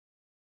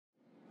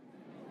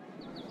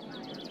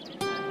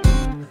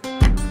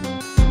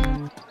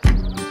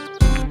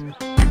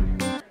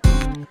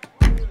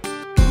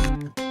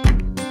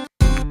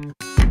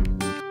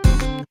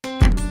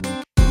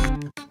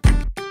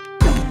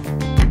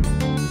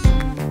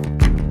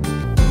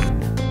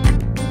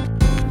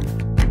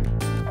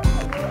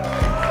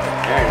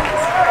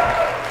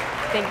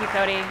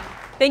Cody.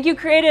 Thank you,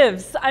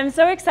 creatives. I'm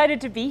so excited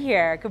to be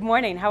here. Good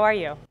morning. How are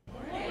you?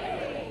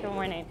 Good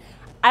morning.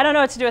 I don't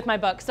know what to do with my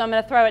book, so I'm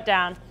going to throw it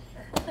down,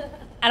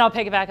 and I'll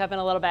pick it back up in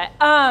a little bit.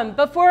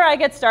 Before I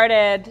get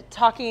started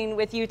talking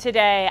with you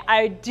today,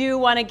 I do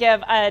want to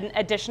give an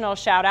additional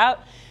shout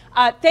out.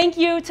 Thank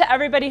you to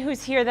everybody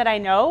who's here that I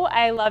know.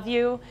 I love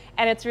you,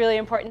 and it's really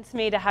important to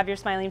me to have your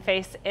smiling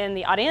face in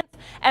the audience.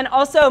 And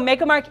also,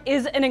 Make a Mark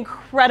is an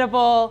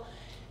incredible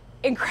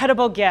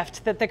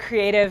gift that the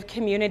creative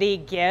community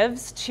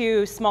gives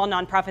to small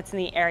nonprofits in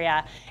the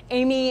area.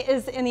 Amy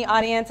is in the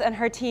audience and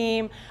her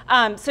team.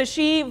 So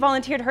she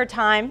volunteered her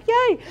time.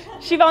 Yay!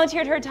 She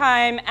volunteered her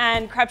time,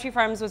 and Crabtree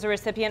Farms was a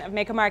recipient of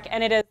Make a Mark,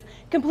 and it has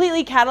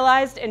completely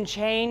catalyzed and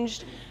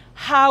changed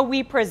how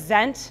we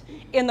present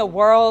in the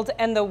world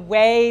and the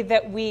way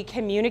that we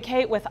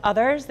communicate with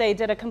others. They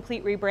did a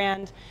complete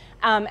rebrand,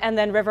 and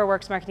then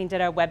Riverworks Marketing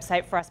did a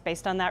website for us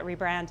based on that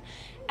rebrand.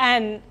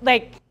 And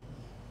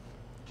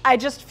I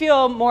just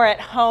feel more at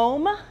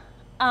home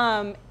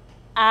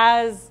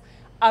as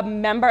a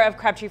member of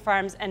Crabtree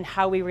Farms and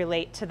how we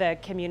relate to the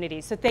community.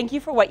 So thank you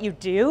for what you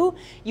do.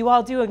 You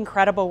all do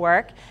incredible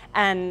work,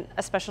 and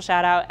a special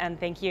shout out and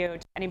thank you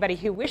to anybody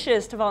who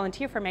wishes to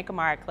volunteer for Make a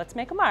Mark. Let's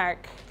make a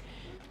mark.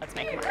 Let's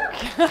make it work.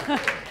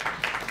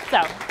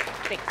 So,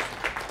 thanks.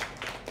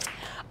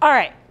 All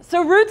right,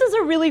 so roots is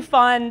a really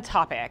fun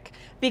topic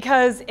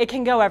because it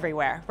can go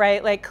everywhere,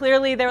 right? Like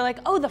clearly they were like,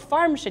 oh, the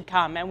farm should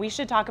come and we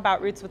should talk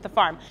about roots with the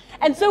farm.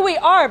 And so we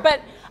are,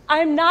 but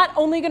I'm not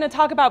only gonna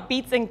talk about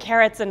beets and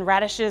carrots and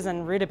radishes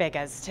and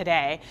rutabagas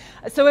today.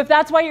 So if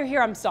that's why you're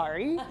here, I'm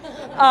sorry.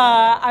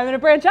 I'm gonna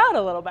branch out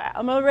a little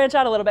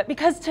bit.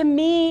 Because to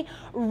me,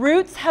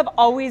 roots have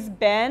always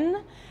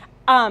been,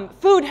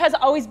 food has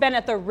always been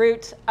at the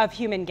root of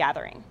human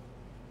gathering,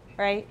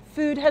 right?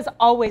 Food has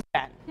always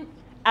been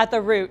at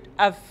the root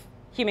of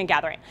human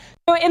gathering.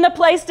 So in the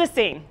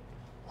Pleistocene,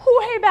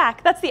 way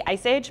back, that's the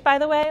Ice Age, by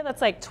the way,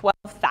 that's like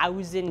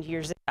 12,000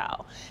 years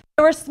ago.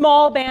 There were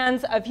small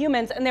bands of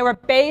humans, and they were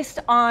based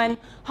on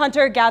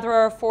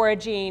hunter-gatherer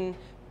foraging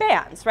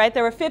bands, right?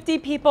 There were 50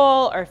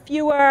 people or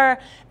fewer.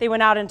 They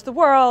went out into the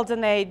world,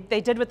 and they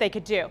did what they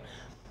could do.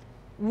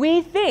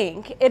 We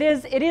think, it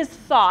is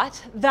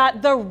thought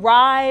that the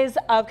rise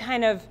of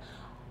kind of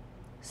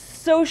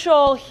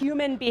social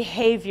human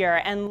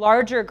behavior and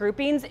larger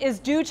groupings is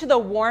due to the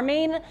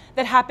warming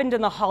that happened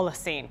in the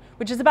Holocene,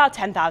 which is about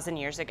 10,000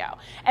 years ago.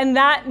 And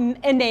that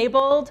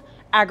enabled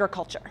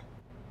agriculture,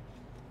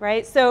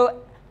 right?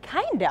 So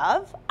kind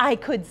of, I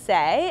could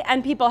say,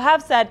 and people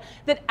have said,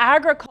 that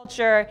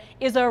agriculture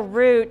is a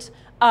root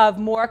of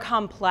more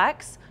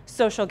complex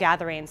social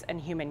gatherings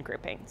and human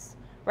groupings.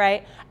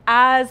 Right?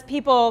 As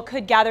people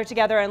could gather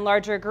together in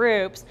larger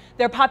groups,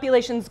 their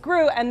populations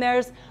grew, and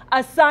there's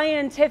a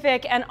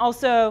scientific and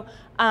also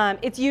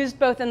it's used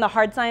both in the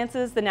hard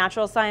sciences, the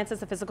natural sciences,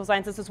 the physical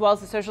sciences, as well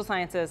as the social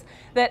sciences,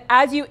 that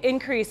as you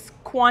increase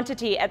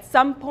quantity, at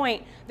some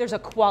point there's a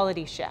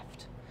quality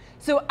shift.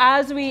 So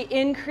as we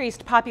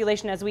increased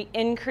population, as we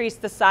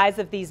increased the size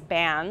of these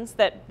bands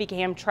that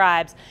became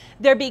tribes,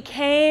 there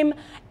became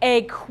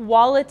a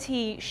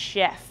quality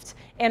shift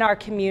in our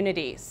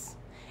communities.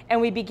 And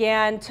we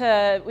began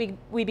to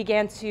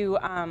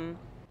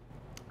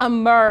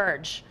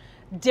emerge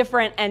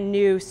different and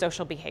new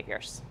social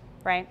behaviors,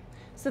 right?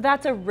 So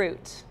that's a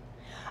root.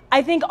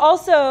 I think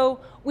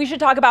also we should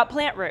talk about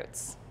plant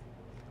roots,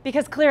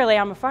 because clearly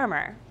I'm a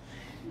farmer.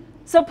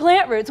 So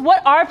plant roots,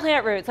 what are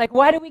plant roots? Like,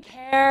 why do we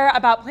care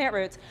about plant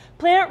roots?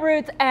 Plant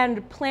roots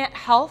and plant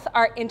health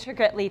are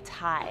intricately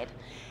tied.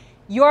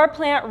 Your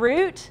plant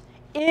root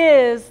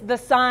is the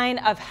sign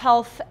of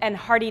health and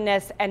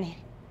hardiness and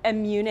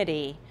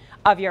immunity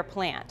of your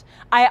plant.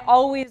 I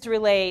always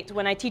relate,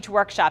 when I teach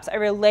workshops, I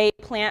relate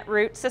plant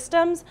root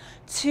systems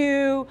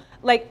to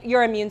like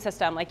your immune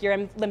system, like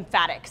your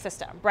lymphatic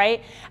system,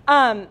 right?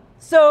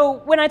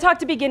 So when I talk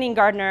to beginning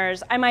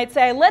gardeners, I might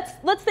say,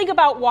 let's think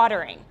about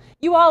watering.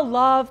 You all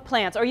love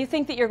plants, or you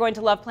think that you're going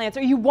to love plants,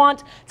 or you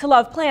want to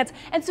love plants,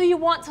 and so you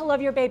want to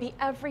love your baby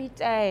every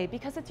day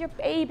because it's your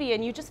baby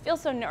and you just feel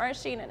so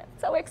nourishing and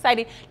it's so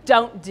exciting.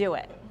 Don't do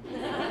it.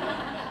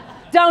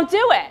 Don't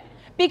do it,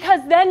 because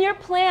then your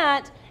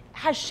plant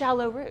has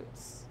shallow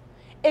roots.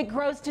 It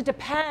grows to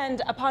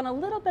depend upon a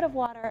little bit of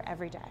water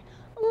every day,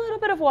 a little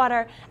bit of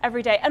water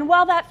every day. And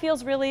while that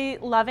feels really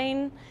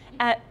loving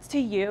to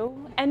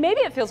you, and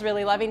maybe it feels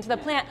really loving to the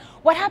plant,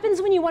 what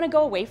happens when you want to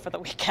go away for the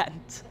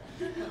weekend?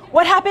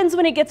 What happens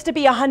when it gets to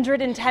be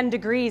 110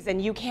 degrees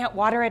and you can't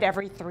water it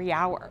every 3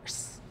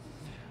 hours,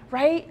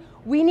 right?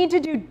 We need to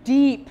do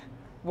deep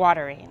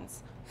waterings.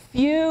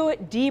 Few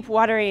deep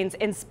waterings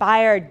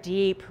inspire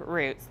deep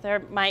roots. There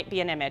might be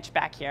an image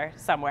back here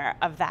somewhere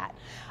of that.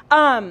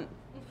 Not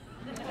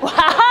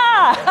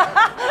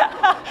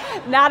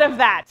of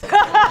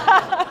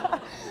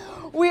that.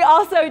 We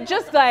also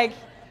just like,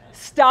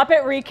 stop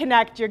it,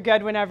 reconnect, you're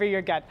good whenever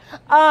you're good.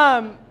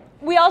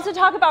 We also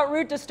talk about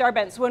root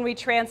disturbance when we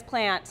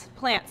transplant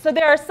plants. So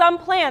there are some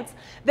plants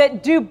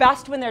that do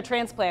best when they're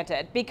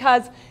transplanted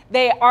because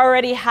they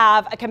already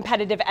have a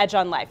competitive edge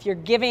on life. You're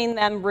giving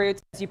them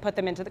roots as you put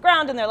them into the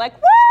ground, and they're like,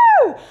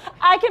 woo,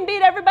 I can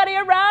beat everybody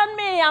around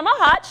me. I'm a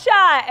hot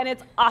shot, and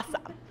it's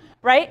awesome,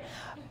 right?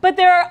 But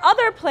there are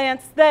other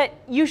plants that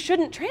you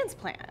shouldn't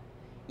transplant.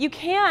 You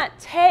can't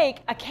take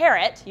a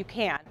carrot, you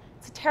can,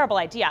 it's a terrible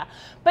idea,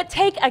 but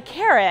take a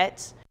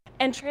carrot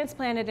and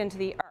transplant it into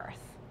the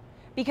earth.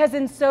 Because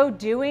in so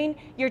doing,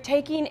 you're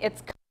taking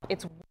its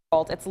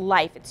world, its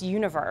life, its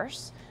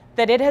universe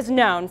that it has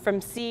known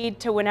from seed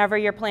to whenever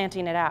you're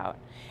planting it out,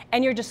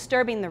 and you're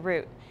disturbing the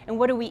root. And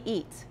what do we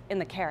eat in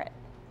the carrot?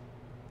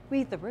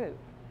 We eat the root,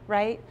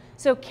 right?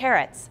 So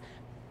carrots,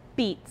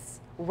 beets,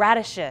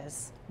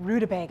 radishes,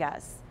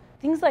 rutabagas,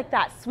 things like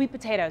that, sweet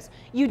potatoes.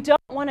 You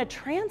don't want to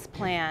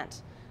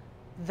transplant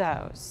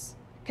those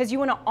because you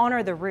want to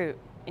honor the root,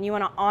 and you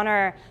want to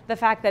honor the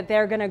fact that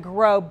they're going to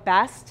grow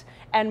best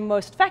and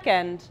most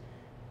fecund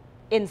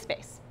in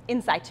space,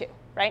 in situ,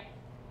 right?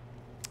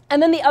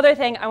 And then the other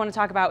thing I want to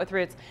talk about with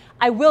roots,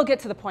 I will get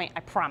to the point,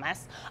 I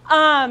promise.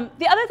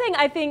 The other thing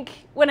I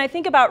think, when I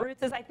think about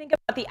roots, is I think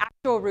about the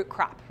actual root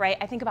crop, right?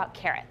 I think about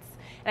carrots,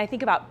 and I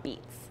think about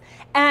beets.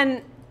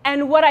 And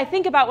what I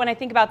think about when I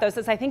think about those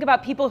is I think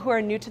about people who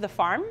are new to the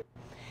farm.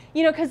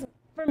 You know, because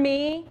for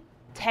me,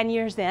 10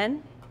 years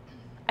in,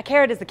 a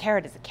carrot is a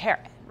carrot is a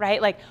carrot,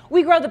 right? Like,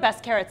 we grow the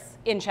best carrots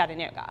in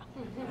Chattanooga.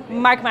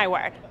 Mark my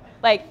word.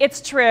 Like,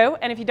 it's true,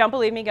 and if you don't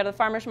believe me, go to the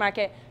farmer's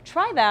market,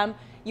 try them.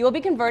 You will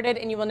be converted,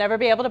 and you will never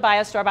be able to buy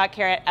a store-bought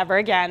carrot ever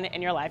again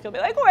in your life. You'll be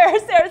like, where are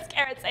Sarah's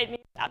carrots? I need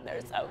them,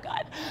 they're so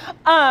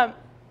good.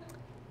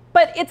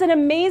 But it's an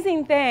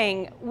amazing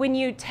thing when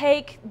you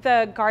take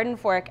the garden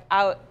fork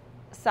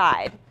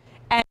outside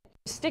and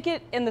you stick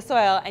it in the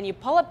soil and you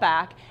pull it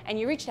back and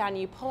you reach down and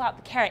you pull out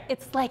the carrot.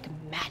 It's like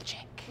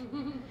magic.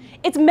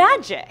 It's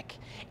magic.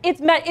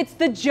 It's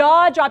the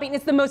jaw-dropping,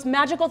 it's the most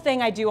magical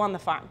thing I do on the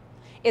farm,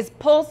 is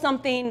pull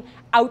something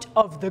out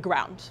of the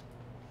ground.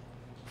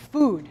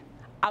 Food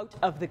out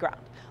of the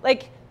ground.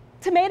 Like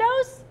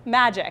tomatoes,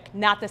 magic,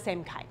 not the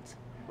same kind,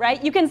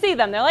 right? You can see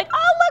them, they're like,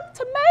 oh, look,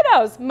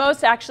 tomatoes.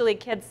 Most actually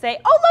kids say,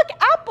 oh,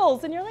 look,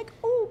 apples. And you're like,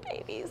 oh,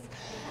 babies.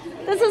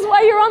 This is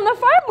why you're on the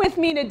farm with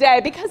me today,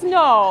 because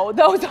no,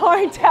 those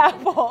aren't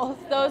apples.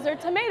 Those are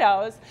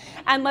tomatoes.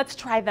 And let's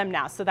try them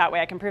now, so that way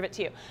I can prove it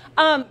to you.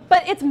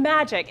 But it's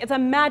magic. It's a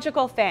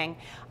magical thing.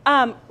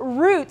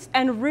 Roots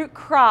and root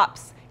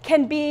crops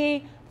can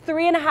be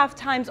 3.5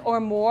 times or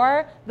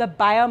more the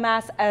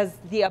biomass as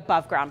the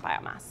above ground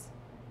biomass,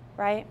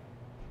 right?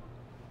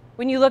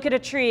 When you look at a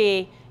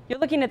tree, you're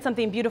looking at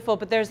something beautiful,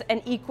 but there's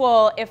an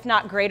equal, if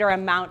not greater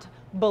amount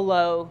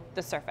below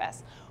the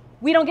surface.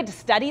 We don't get to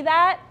study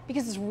that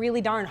because it's really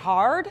darn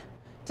hard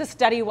to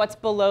study what's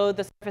below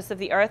the surface of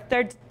the earth.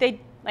 They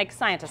like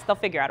scientists, they'll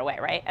figure out a way,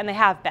 right? And they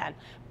have been.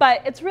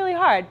 But it's really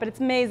hard, but it's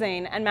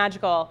amazing and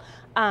magical.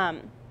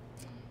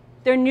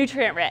 They're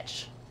nutrient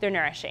rich, they're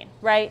nourishing,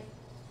 right?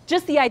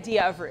 Just the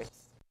idea of roots.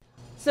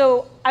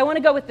 So I want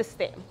to go with this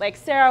theme. Like,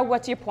 Sarah,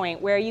 what's your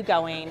point? Where are you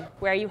going?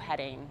 Where are you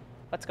heading?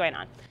 What's going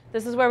on?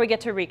 This is where we get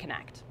to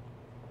reconnect.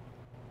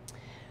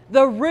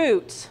 The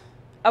root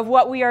of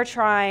what we are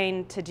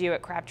trying to do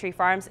at Crabtree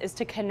Farms is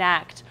to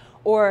connect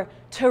or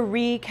to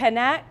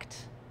reconnect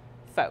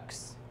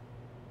folks.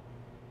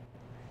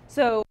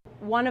 So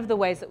one of the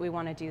ways that we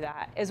want to do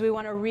that is we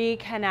want to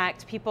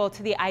reconnect people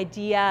to the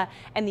idea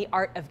and the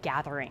art of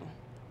gathering,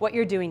 what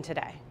you're doing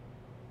today,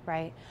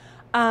 right?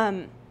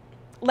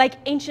 Like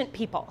ancient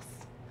peoples.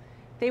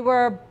 They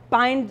were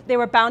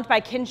bound by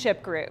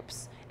kinship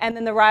groups, and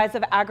then the rise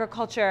of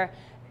agriculture,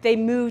 they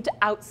moved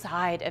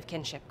outside of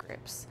kinship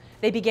groups.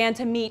 They began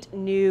to meet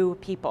new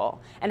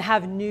people and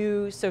have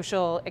new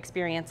social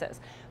experiences.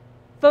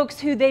 Folks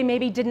who they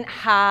maybe didn't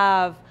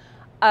have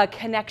a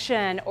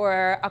connection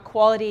or a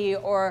quality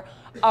or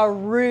a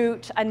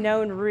root, a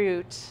known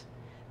root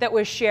that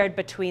was shared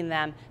between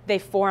them. They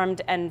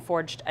formed and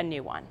forged a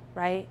new one,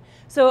 right?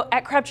 So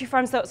at Crabtree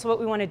Farms, that's what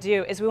we want to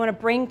do, is we want to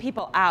bring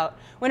people out.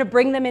 We want to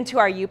bring them into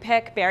our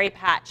U-Pick berry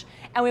patch,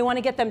 and we want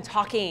to get them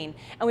talking,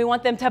 and we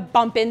want them to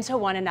bump into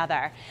one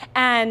another.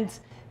 And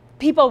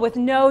people with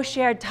no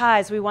shared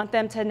ties, we want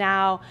them to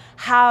now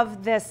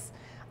have this,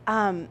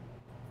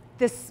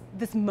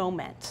 this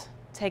moment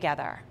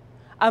together.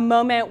 A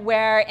moment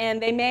wherein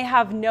they may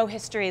have no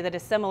history that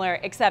is similar,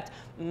 except,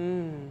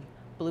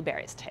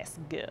 blueberries taste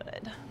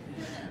good,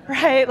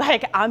 right?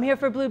 Like, I'm here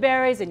for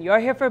blueberries, and you're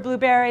here for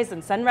blueberries,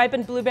 and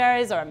sun-ripened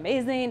blueberries are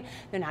amazing.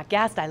 They're not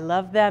gassed, I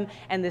love them,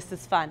 and this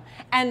is fun.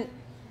 And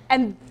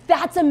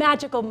that's a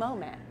magical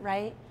moment,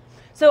 right?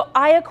 So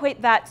I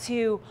equate that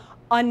to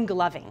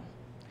ungloving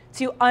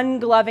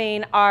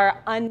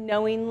our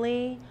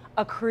unknowingly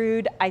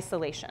accrued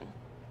isolation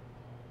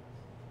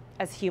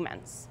as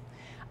humans.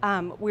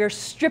 We're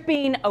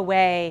stripping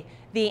away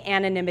the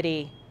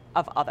anonymity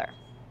of other.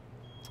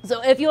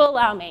 So if you'll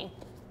allow me,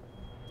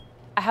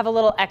 I have a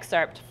little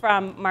excerpt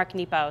from Mark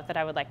Nepo that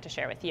I would like to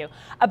share with you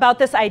about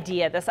this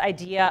idea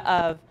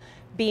of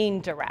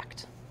being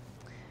direct.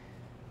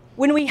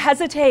 When we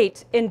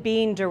hesitate in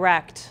being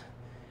direct,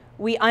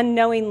 we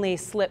unknowingly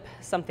slip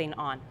something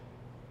on.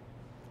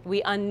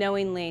 We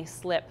unknowingly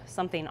slip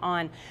something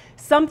on.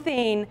 Some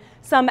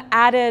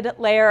added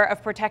layer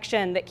of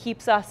protection that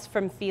keeps us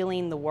from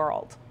feeling the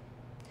world.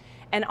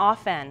 And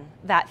often,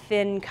 that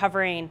thin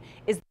covering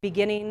is the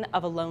beginning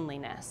of a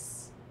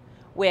loneliness,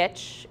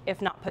 which,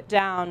 if not put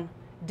down,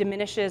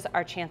 diminishes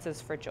our chances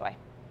for joy.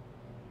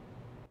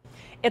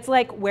 It's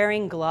like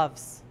wearing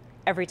gloves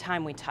every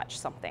time we touch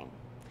something.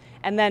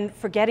 And then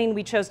forgetting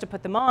we chose to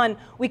put them on,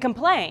 we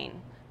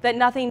complain that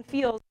nothing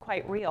feels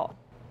quite real.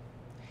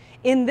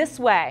 In this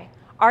way,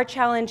 our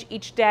challenge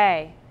each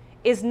day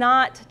is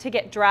not to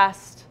get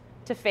dressed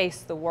to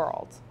face the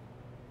world,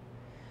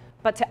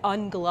 but to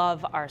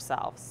unglove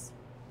ourselves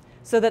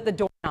so that the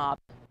doorknob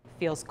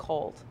feels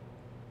cold,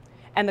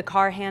 and the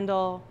car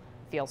handle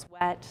feels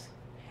wet,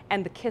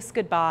 and the kiss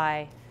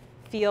goodbye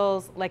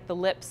feels like the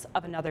lips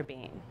of another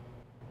being,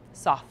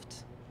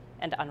 soft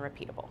and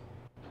unrepeatable.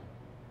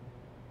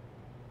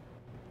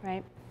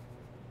 Right?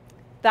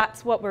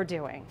 That's what we're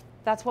doing.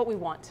 That's what we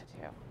want to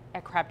do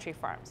at Crabtree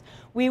Farms.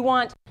 We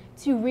want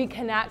to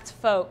reconnect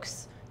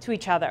folks to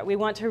each other. We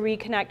want to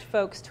reconnect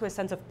folks to a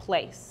sense of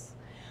place.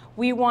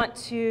 We want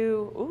to,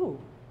 ooh,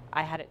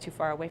 I had it too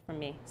far away from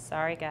me.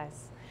 Sorry,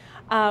 guys.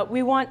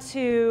 We want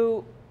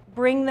to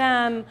bring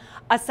them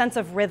a sense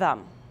of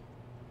rhythm,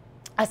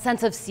 a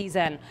sense of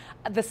season,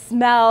 the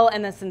smell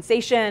and the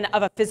sensation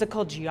of a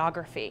physical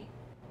geography.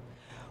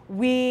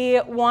 We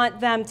want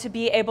them to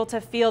be able to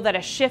feel that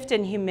a shift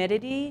in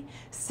humidity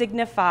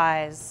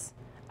signifies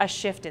a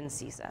shift in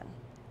season,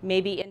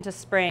 maybe into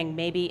spring,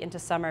 maybe into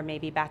summer,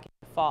 maybe back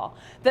into fall.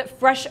 That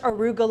fresh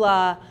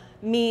arugula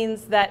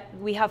means that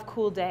we have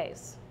cool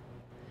days,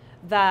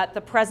 that the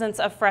presence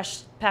of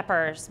fresh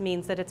peppers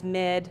means that it's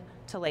mid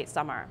to late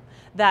summer,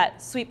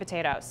 that sweet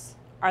potatoes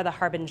are the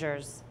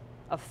harbingers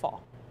of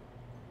fall.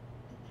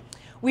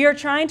 We are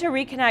trying to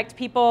reconnect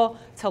people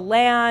to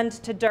land,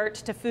 to dirt,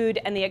 to food,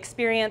 and the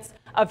experience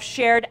of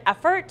shared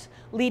effort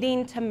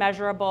leading to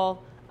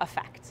measurable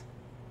effect.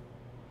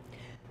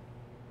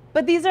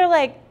 But these are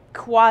like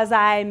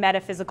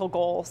quasi-metaphysical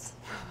goals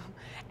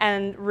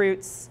and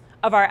roots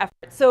of our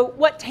efforts. So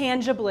what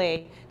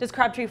tangibly does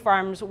Crabtree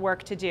Farms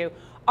work to do?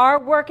 Our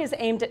work is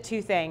aimed at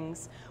two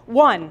things.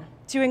 One,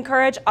 to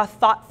encourage a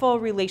thoughtful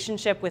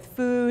relationship with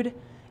food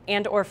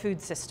and/or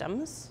food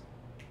systems.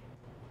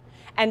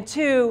 And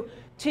two,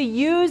 to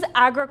use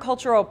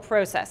agricultural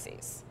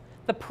processes,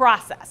 the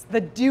process,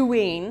 the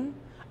doing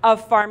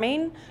of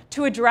farming,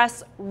 to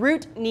address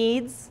root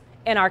needs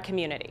in our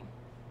community.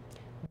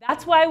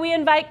 That's why we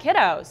invite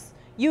kiddos,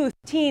 youth,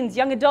 teens,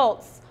 young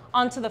adults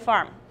onto the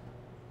farm.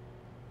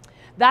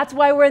 That's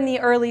why we're in the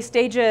early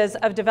stages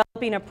of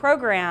developing a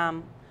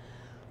program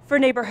for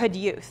neighborhood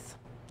youth,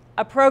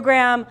 a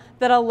program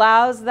that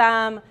allows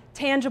them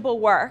tangible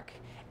work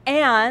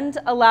and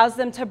allows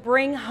them to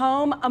bring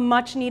home a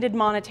much-needed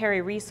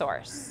monetary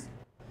resource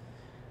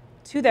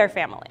to their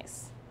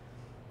families.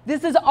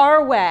 This is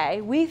our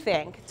way, we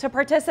think, to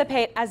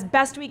participate as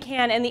best we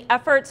can in the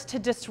efforts to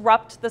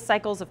disrupt the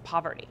cycles of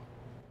poverty.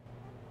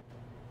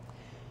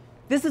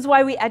 This is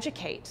why we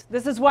educate.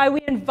 This is why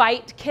we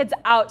invite kids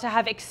out to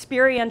have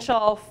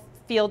experiential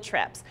field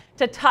trips,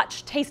 to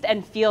touch, taste,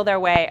 and feel their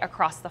way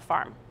across the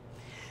farm.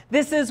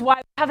 This is why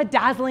we have a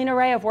dazzling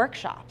array of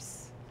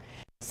workshops,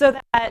 so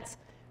that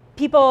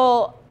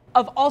people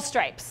of all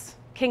stripes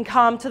can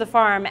come to the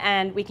farm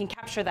and we can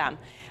capture them,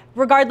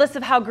 regardless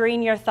of how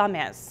green your thumb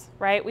is,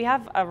 right? We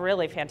have a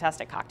really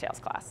fantastic cocktails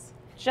class,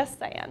 just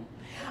saying.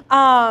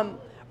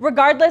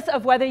 Regardless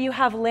of whether you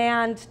have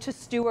land to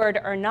steward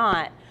or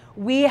not,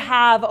 we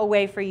have a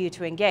way for you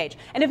to engage.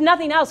 And if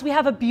nothing else, we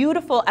have a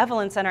beautiful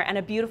Evelyn Center and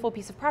a beautiful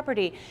piece of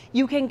property.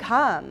 You can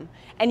come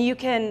and you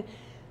can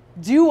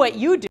do what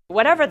you do,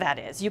 whatever that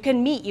is. You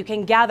can meet, you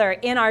can gather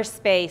in our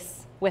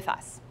space with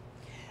us.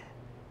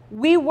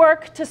 We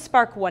work to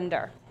spark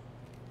wonder,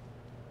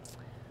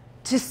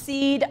 to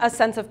seed a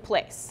sense of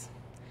place.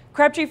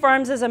 Crabtree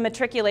Farms is a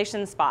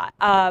matriculation spot,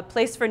 a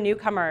place for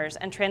newcomers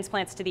and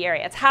transplants to the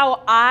area. It's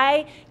how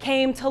I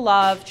came to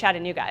love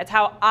Chattanooga. It's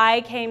how I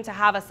came to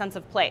have a sense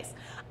of place.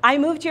 I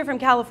moved here from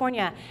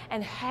California,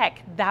 and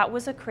heck, that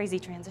was a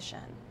crazy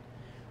transition,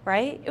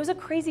 right? It was a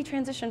crazy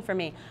transition for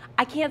me.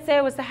 I can't say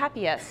I was the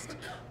happiest,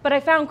 but I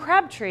found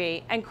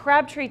Crabtree, and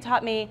Crabtree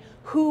taught me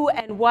who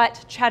and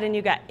what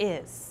Chattanooga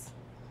is.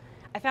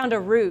 I found a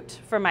root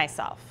for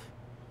myself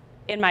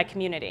in my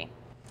community.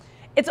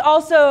 It's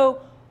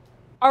also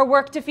our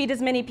work to feed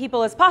as many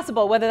people as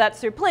possible, whether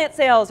that's through plant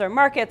sales or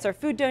markets or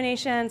food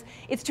donations.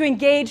 It's to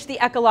engage the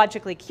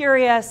ecologically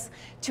curious,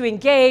 to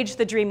engage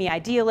the dreamy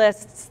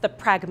idealists, the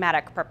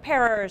pragmatic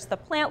preparers, the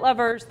plant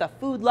lovers, the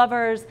food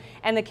lovers,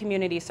 and the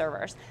community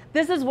servers.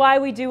 This is why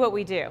we do what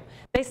we do.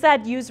 They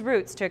said use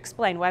roots to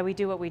explain why we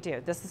do what we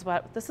do. This is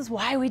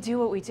why we do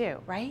what we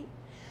do, right?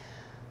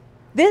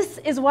 This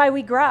is why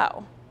we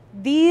grow.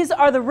 These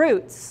are the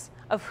roots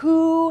of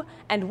who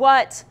and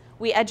what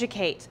we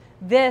educate.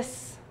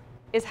 This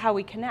is how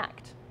we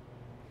connect.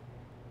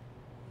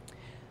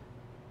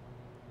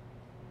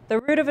 The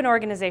root of an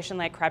organization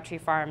like Crabtree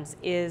Farms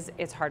is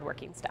its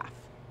hardworking staff.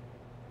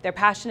 They're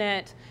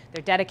passionate,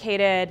 they're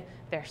dedicated,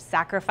 they're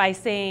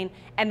sacrificing,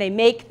 and they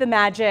make the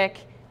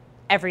magic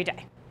every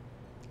day,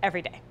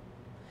 every day.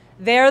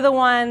 They're the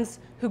ones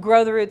who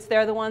grow the roots.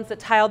 They're the ones that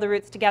tie all the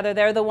roots together.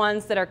 They're the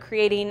ones that are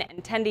creating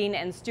and tending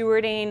and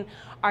stewarding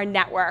our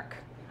network,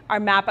 our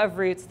map of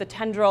roots, the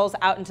tendrils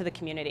out into the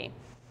community.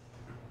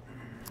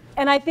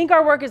 And I think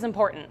our work is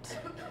important.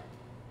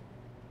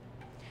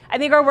 I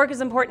think our work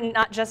is important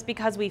not just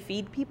because we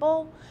feed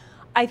people.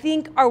 I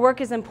think our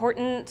work is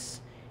important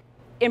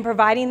in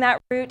providing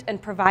that root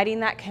and providing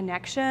that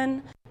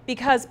connection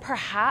because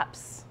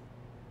perhaps,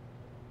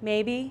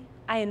 maybe,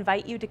 I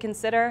invite you to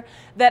consider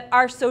that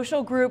our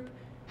social group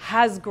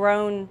has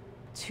grown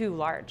too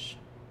large,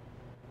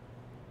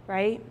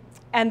 right?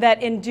 And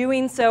that in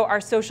doing so, our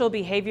social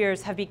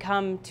behaviors have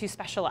become too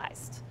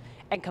specialized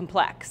and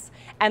complex,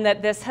 and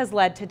that this has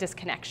led to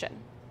disconnection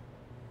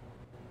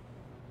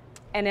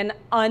and an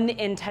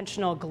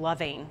unintentional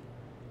gloving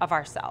of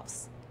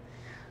ourselves.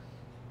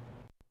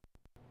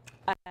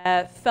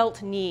 A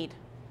felt need,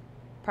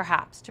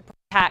 perhaps, to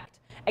protect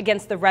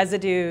against the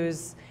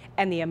residues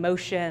and the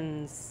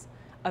emotions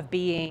of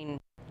being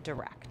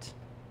direct.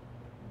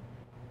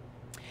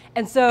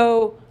 And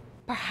so,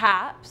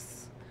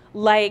 perhaps,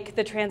 like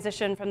the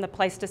transition from the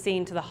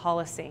Pleistocene to the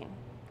Holocene,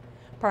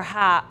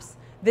 perhaps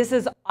this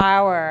is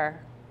our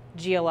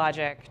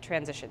geologic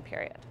transition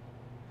period.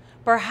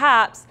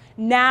 Perhaps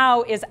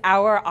now is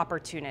our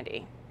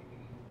opportunity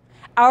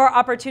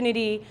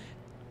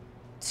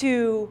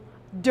to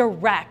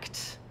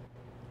direct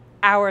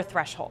our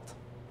threshold.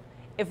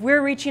 If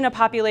we're reaching a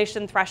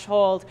population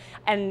threshold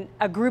and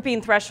a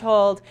grouping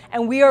threshold,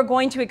 and we are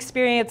going to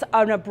experience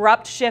an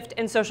abrupt shift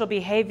in social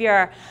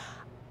behavior,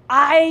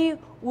 I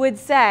would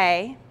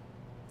say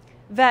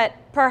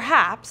that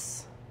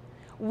perhaps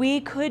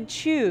we could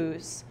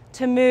choose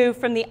to move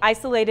from the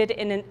isolated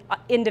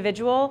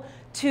individual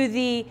to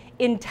the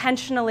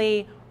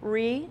intentionally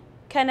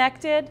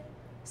reconnected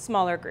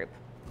smaller group.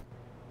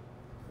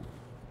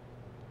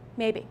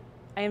 Maybe.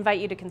 I invite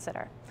you to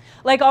consider.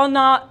 Like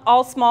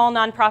all small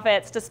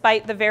nonprofits,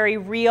 despite the very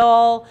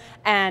real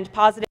and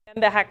positive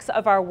impacts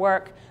of our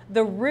work,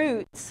 the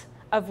root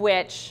of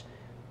which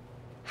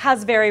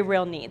has very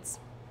real needs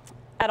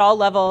at all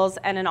levels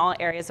and in all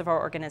areas of our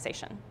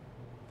organization.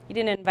 You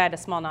didn't invite a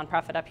small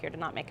nonprofit up here to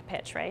not make a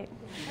pitch, right?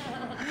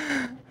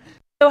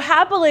 So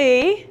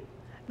happily,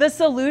 the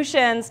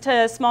solutions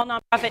to small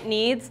nonprofit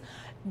needs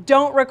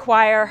don't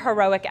require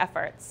heroic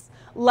efforts.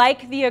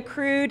 Like the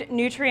accrued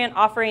nutrient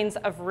offerings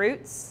of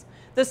roots,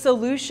 the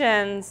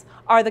solutions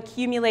are the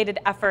accumulated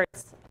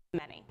efforts of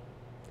many.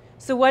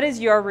 So what is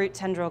your root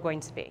tendril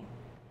going to be?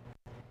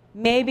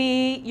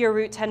 Maybe your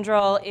root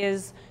tendril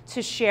is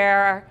to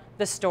share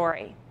the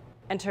story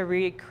and to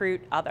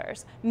recruit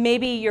others.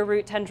 Maybe your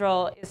root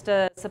tendril is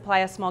to supply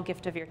a small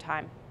gift of your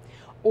time,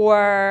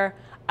 or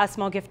a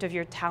small gift of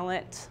your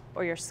talent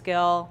or your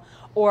skill,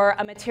 or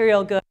a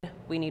material good.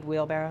 We need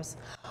wheelbarrows.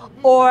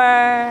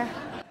 Or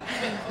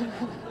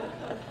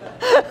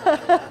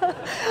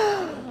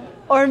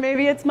or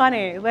maybe it's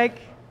money. Like,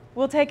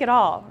 we'll take it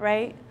all,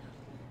 right?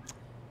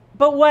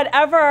 But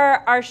whatever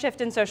our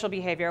shift in social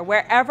behavior,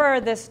 wherever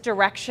this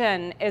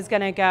direction is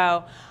going to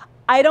go,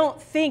 I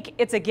don't think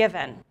it's a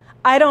given.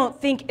 I don't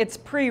think it's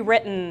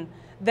pre-written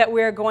that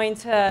we're going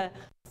to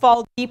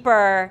fall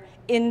deeper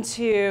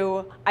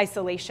into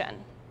isolation.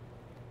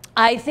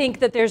 I think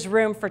that there's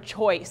room for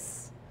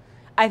choice.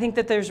 I think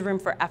that there's room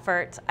for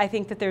effort. I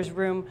think that there's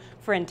room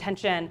for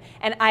intention.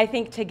 And I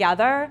think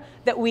together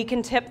that we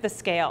can tip the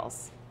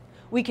scales.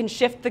 We can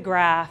shift the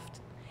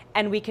graft,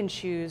 and we can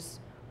choose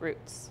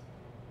roots.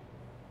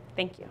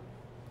 Thank you.